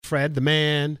Fred, the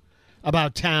man,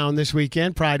 about town this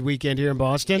weekend, Pride weekend here in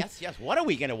Boston. Yes. What a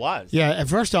weekend it was. Yeah, and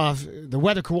first off, the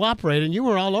weather cooperated, and you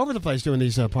were all over the place doing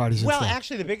these parties and Well, stuff.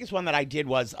 actually, the biggest one that I did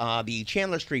was the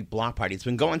Chandler Street Block Party. It's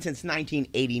been going since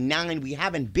 1989. We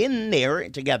haven't been there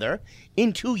together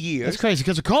in 2 years. That's crazy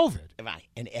because of COVID. Right,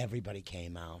 and everybody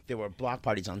came out. There were block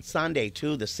parties on Sunday,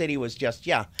 too. The city was just,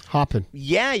 Hopping.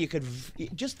 Yeah, you could,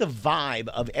 just the vibe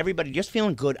of everybody just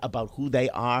feeling good about who they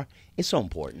are is so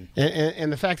important.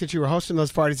 And the fact that you were hosting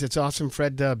those parties, it's awesome.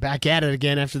 Fred, back at it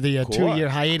again after the 2-year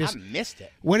hiatus. I missed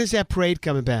it. When is that parade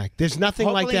coming back? There's nothing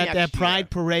Hopefully like that next Pride year.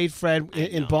 Parade, Fred,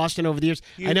 in Boston over the years.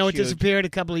 I know it Huge. disappeared a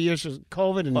couple of years for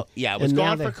COVID. And, it was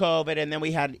gone for COVID, and then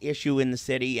we had an issue in the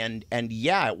city, and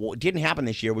it didn't happen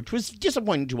this year, which was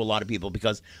disappointing to a lot of people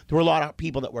because there were a lot of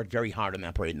people that worked very hard on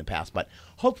that parade in the past. But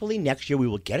hopefully next year we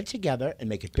will get it together and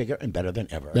make it bigger and better than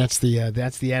ever. That's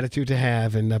the attitude to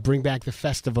have, and bring back the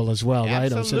festival as well,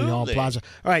 right? On City Hall Absolutely. Plaza.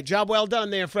 All right, job well done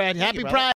there, Fred. Happy brother. Pride.